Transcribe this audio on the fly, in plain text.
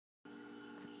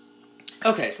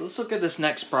Okay, so let's look at this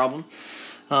next problem.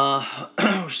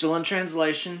 We're still in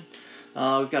translation.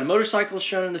 We've got a motorcycle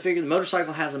shown in the figure. The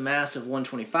motorcycle has a mass of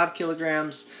 125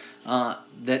 kilograms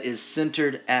that is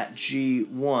centered at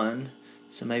G1.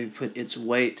 So maybe put its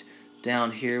weight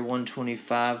down here,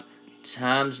 125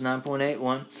 times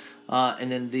 9.81.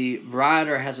 And then the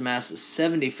rider has a mass of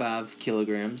 75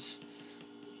 kilograms.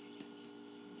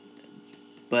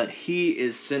 But he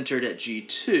is centered at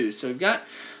G2. So we've got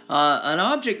an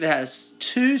object that has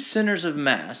two centers of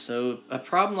mass. So a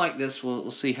problem like this,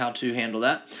 we'll see how to handle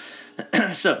that.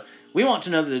 So we want to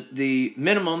know the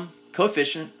minimum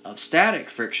coefficient of static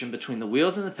friction between the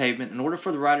wheels and the pavement in order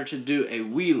for the rider to do a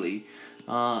wheelie,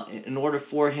 in order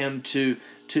for him to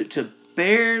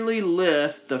barely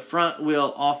lift the front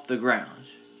wheel off the ground,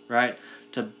 right?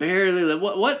 To barely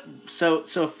lift. So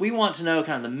if we want to know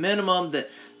kind of the minimum that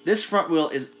this front wheel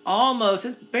is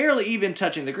it's barely even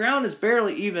touching. The ground is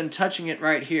barely even touching it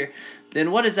right here. Then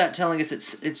what is that telling us?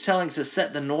 It's telling us to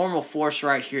set the normal force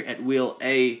right here at wheel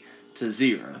A to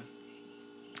 0.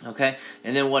 Okay?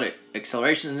 And then what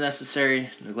acceleration is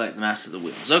necessary? Neglect the mass of the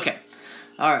wheels. Okay.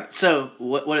 All right. So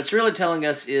what it's really telling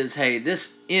us is, hey,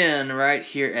 this N right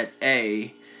here at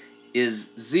A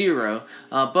is 0,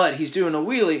 but he's doing a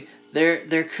wheelie.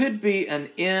 There could be an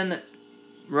N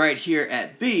right here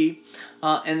at B,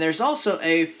 and there's also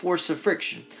a force of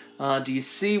friction. Do you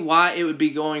see why it would be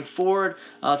going forward?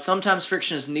 Sometimes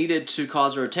friction is needed to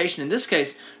cause rotation. In this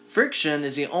case, friction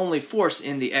is the only force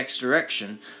in the X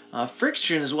direction.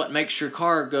 Friction is what makes your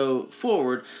car go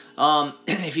forward.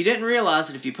 If you didn't realize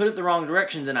it, if you put it the wrong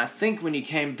direction, then I think when you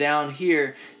came down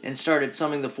here and started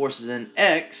summing the forces in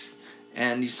X,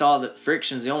 and you saw that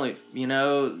friction is the only,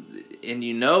 and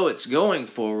it's going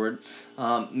forward,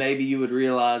 maybe you would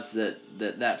realize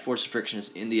that force of friction is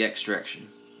in the X direction.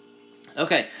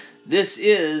 Okay, this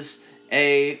is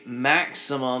a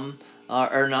maximum,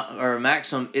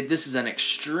 this is an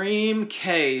extreme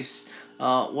case.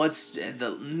 What's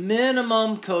the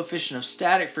minimum coefficient of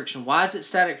static friction? Why is it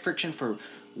static friction? For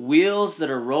wheels that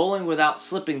are rolling without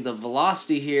slipping, the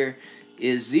velocity here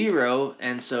is 0,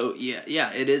 and so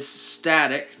yeah, it is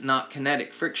static, not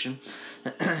kinetic friction,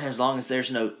 as long as there's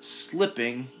no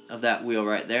slipping of that wheel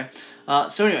right there.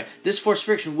 So anyway, this force of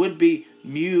friction would be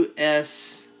mu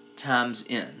s times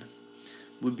n.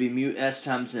 Would be mu s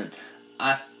times n.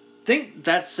 I think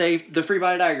that's the free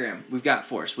body diagram. We've got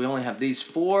force. We only have these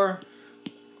 4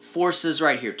 forces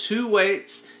right here. 2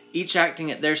 weights, each acting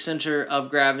at their center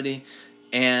of gravity,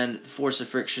 and force of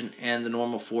friction and the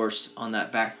normal force on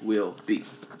that back wheel B.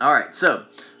 Alright, so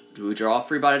do we draw a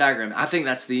free body diagram? I think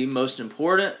that's the most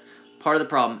important part of the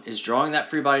problem, is drawing that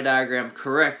free body diagram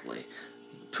correctly.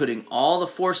 Putting all the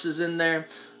forces in there,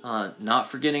 not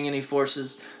forgetting any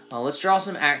forces. Let's draw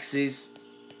some axes.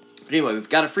 But anyway, we've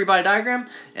got a free body diagram,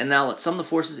 and now let's sum the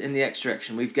forces in the X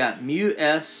direction. We've got mu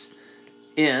s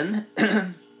n,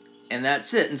 and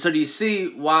that's it. And so do you see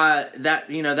why that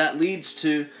leads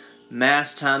to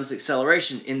mass times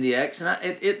acceleration in the X, and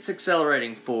it's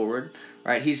accelerating forward,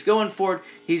 right? He's going forward.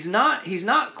 He's not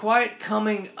quite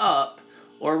coming up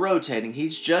or rotating.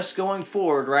 He's just going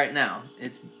forward right now.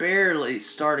 It's barely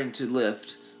starting to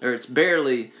lift, or it's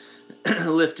barely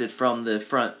lifted from the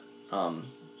front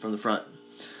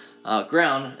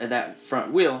ground at that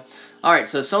front wheel. All right,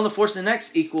 so sum of the force in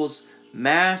X equals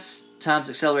mass times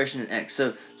acceleration in X.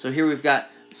 So here we've got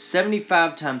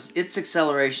 75 times its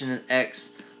acceleration in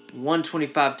X,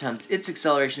 125 times its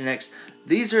acceleration in X.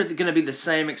 These are going to be the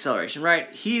same acceleration, right?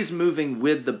 He's moving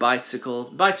with the bicycle.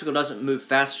 The bicycle doesn't move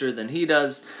faster than he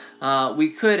does. We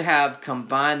could have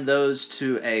combined those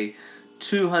to a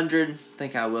 200. I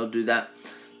think I will do that.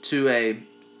 To a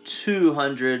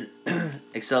 200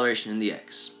 acceleration in the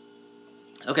X.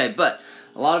 Okay, but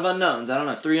a lot of unknowns. I don't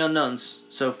know, 3 unknowns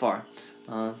so far.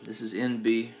 This is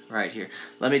NB right here.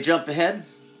 Let me jump ahead.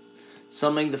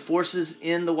 Summing the forces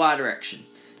in the Y direction.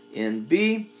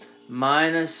 NB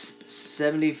minus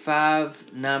 75,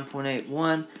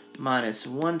 9.81 minus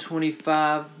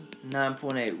 125,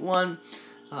 9.81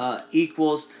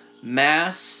 equals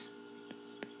mass.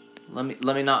 Let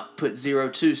me not put 0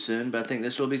 too soon, but I think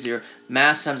this will be 0.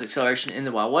 Mass times acceleration in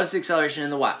the Y. What is the acceleration in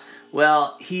the Y?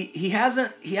 Well, he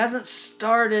hasn't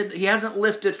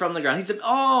lifted from the ground. He's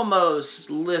almost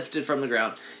lifted from the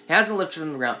ground. He hasn't lifted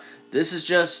from the ground. This is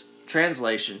just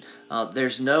translation.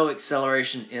 There's no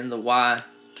acceleration in the Y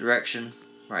direction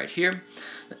right here.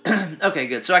 Okay,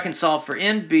 good. So I can solve for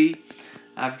NB.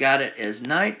 I've got it as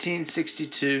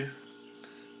 1962.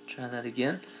 Try that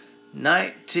again.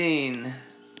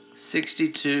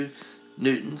 1962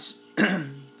 newtons.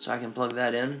 So I can plug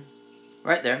that in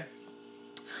right there.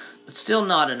 But still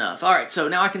not enough. All right, so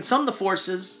now I can sum the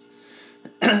forces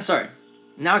Sorry.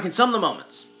 Now I can sum the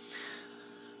moments.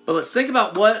 But let's think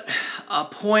about what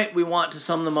point we want to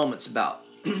sum the moments about.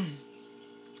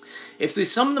 If we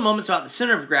sum the moments about the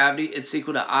center of gravity, it's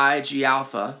equal to I G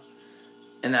alpha,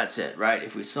 and that's it, right?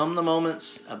 If we sum the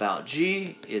moments about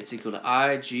G, it's equal to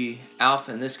I G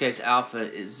alpha. In this case,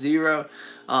 alpha is 0.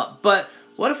 But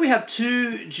what if we have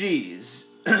 2 G's?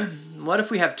 What if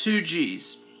we have 2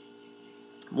 G's?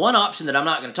 One option that I'm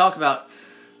not going to talk about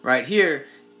right here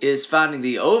is finding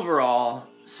the overall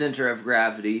center of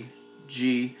gravity,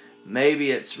 G. Maybe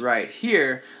it's right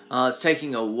here. It's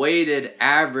taking a weighted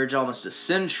average, almost a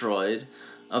centroid,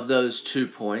 of those 2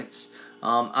 points.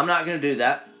 I'm not going to do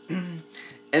that.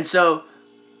 And so,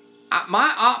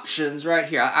 my options right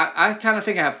here, I kind of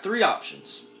think I have 3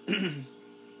 options.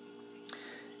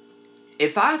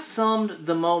 If I summed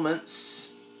the moments,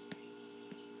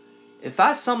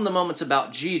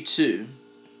 about G2,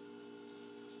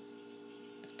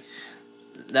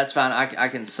 that's fine. I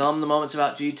can sum the moments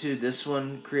about G2. This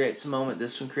one creates a moment.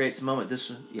 This one creates a moment. This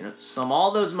one, sum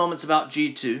all those moments about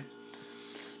G2.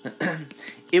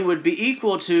 It would be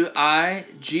equal to I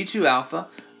G2 alpha.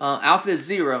 Alpha is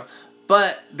 0.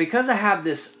 But because I have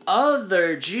this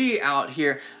other G out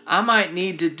here, I might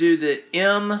need to do the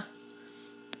M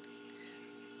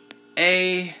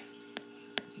A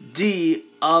D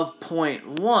of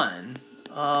 0.1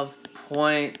 or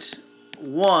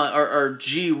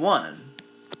G1,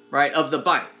 right, of the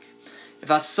bike.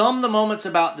 If I sum the moments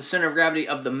about the center of gravity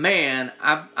of the man,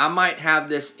 I might have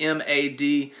this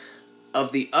MAD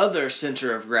of the other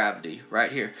center of gravity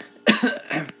right here.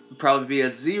 Probably be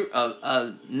a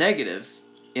negative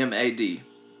MAD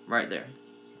right there.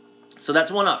 So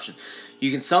that's one option.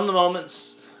 You can sum the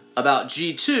moments about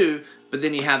G2, but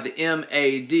then you have the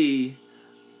MAD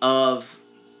of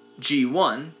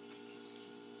G1.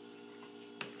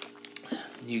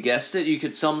 You guessed it. You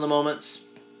could sum the moments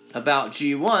about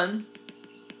G1.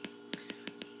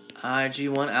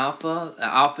 G1 alpha.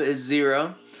 Alpha is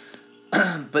 0.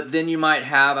 But then you might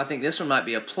have, I think this one might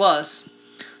be a plus,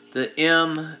 the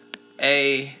MAD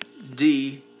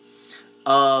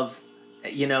of,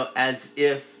 as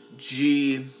if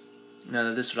G,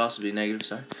 no, this would also be negative,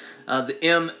 sorry. The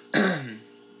M,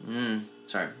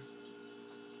 sorry.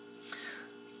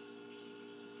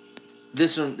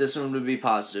 This one would be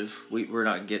positive. We're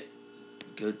not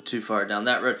go too far down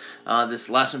that road. This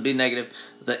last one would be negative.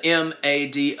 The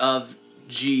MAD of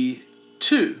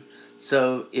G2.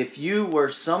 So if you were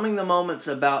summing the moments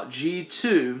about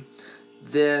G2,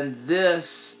 then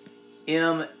this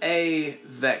MA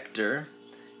vector,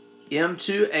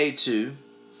 M2A2,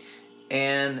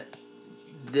 and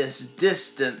this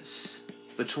distance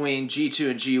between G2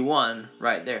 and G1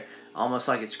 right there, almost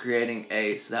like it's creating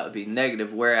A, so that would be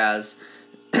negative, whereas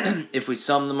if we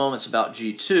sum the moments about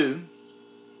G2,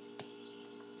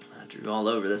 I drew all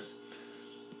over this,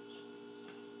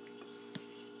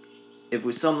 if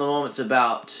we sum the moments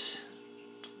about,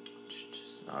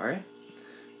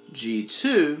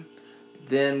 G2,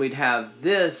 then we'd have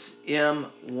this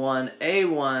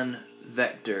M1A1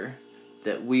 vector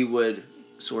that we would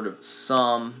sort of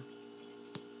sum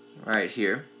right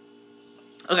here.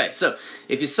 Okay, so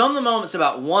if you sum the moments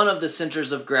about one of the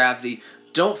centers of gravity,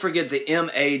 don't forget the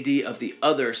MAD of the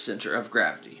other center of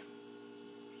gravity.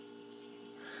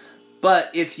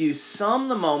 But if you sum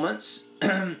the moments,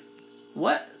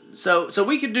 So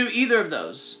we could do either of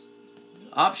those.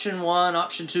 Option 1,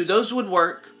 option 2, those would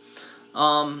work.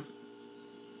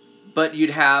 But you'd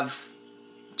have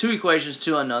 2 equations,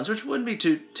 2 unknowns, which wouldn't be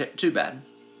too bad.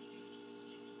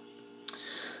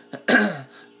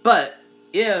 But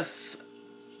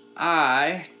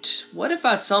what if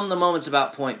I sum the moments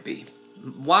about point B?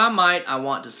 Why might I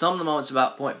want to sum the moments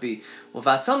about point B? Well, if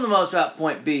I sum the moments about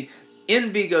point B,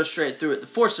 NB goes straight through it. The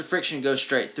force of friction goes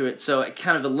straight through it, so it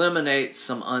kind of eliminates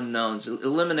some unknowns. It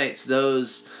eliminates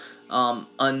those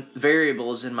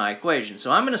variables in my equation.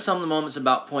 So I'm going to sum the moments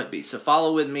about point B. So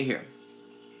follow with me here.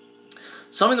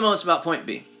 Summing the moments about point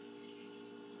B.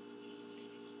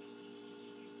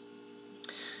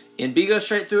 NB goes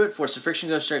straight through it. Force of friction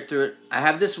goes straight through it. I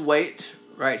have this weight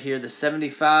right here, the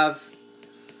 75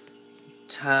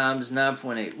 times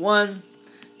 9.81.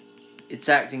 It's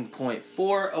acting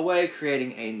 0.4 away,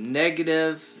 creating a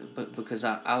negative, but because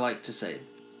I like to say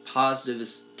positive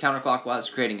is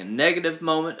counterclockwise, creating a negative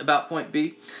moment about point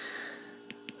B.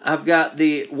 I've got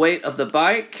the weight of the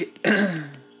bike,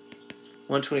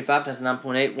 125 times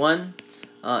 9.81.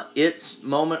 Its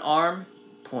moment arm,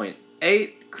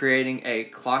 0.8, creating a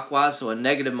clockwise, so a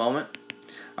negative moment.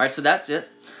 All right, so that's it.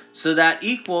 So that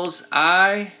equals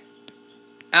I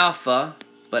alpha,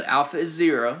 but alpha is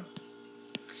 0.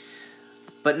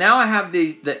 But now I have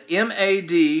the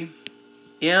MAD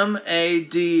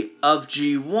of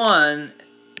G1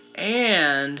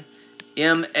 and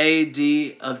MAD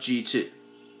of G2.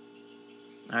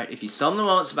 All right, if you sum the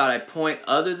moments about a point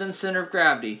other than center of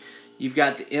gravity, you've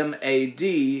got the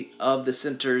MAD of the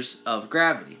centers of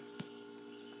gravity.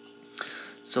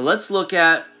 So let's look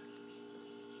at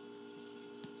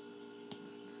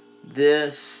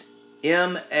this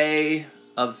MA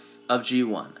of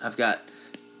G1. I've got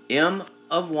M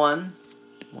of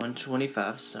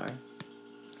 125, sorry.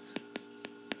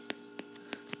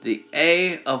 The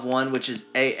A of 1, which is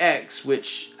AX,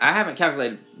 which I haven't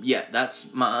calculated yet.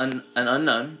 That's an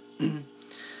unknown.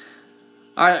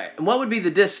 All right, what would be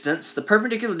the distance, the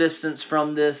perpendicular distance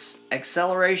from this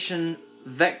acceleration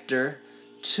vector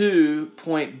to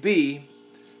point B?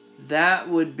 That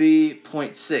would be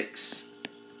 0.6.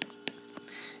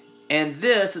 And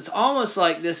this, it's almost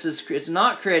like it's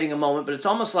not creating a moment, but it's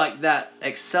almost like that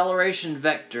acceleration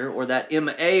vector, or that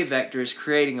MA vector, is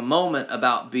creating a moment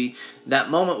about B. That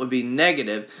moment would be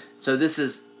negative. So this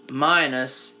is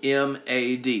minus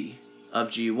MAD of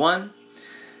G1.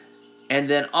 And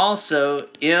then also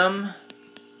MA,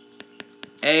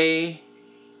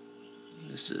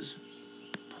 this is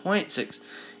 0.6,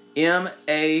 MAD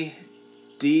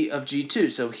of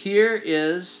G2. So here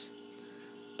is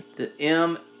the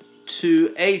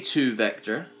M2A2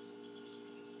 vector.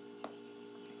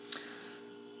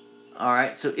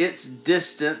 Alright, so its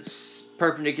distance,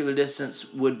 perpendicular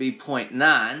distance, would be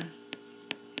 0.9.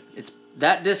 It's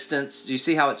that distance, you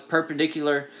see how it's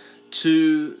perpendicular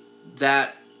to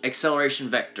that acceleration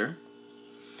vector.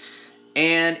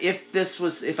 And if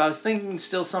I was thinking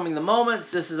still summing the moments,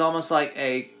 this is almost like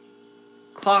a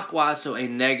clockwise, so a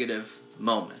negative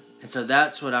moment. And so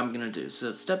that's what I'm going to do.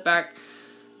 So step back.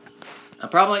 A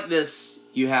problem like this,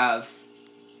 you actually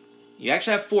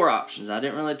have 4 options. I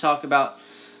didn't really talk about,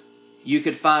 you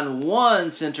could find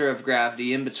one center of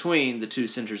gravity in between the 2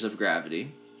 centers of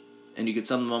gravity, and you could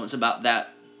sum the moments about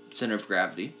that center of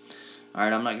gravity. All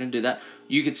right, I'm not going to do that.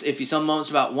 If you sum the moments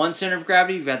about one center of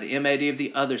gravity, you've got the MAD of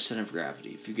the other center of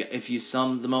gravity. If you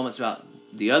sum the moments about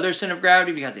the other center of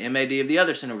gravity, you've got the MAD of the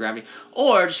other center of gravity.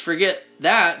 Or just forget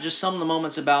that, just sum the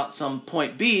moments about some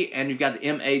point B, and you've got the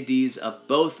MADs of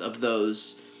both of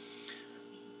those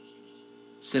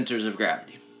centers of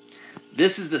gravity.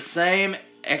 This is the same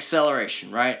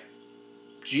acceleration, right?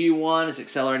 G1 is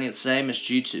accelerating the same as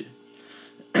G2.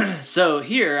 So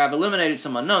here, I've eliminated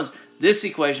some unknowns. This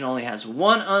equation only has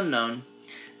one unknown.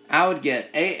 I would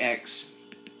get AX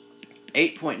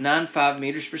 8.95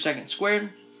 meters per second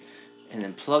squared, and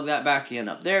then plug that back in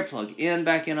up there, plug in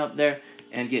back in up there,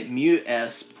 and get mu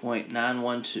s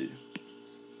 0.912.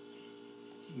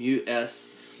 Mu s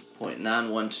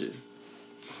 0.912.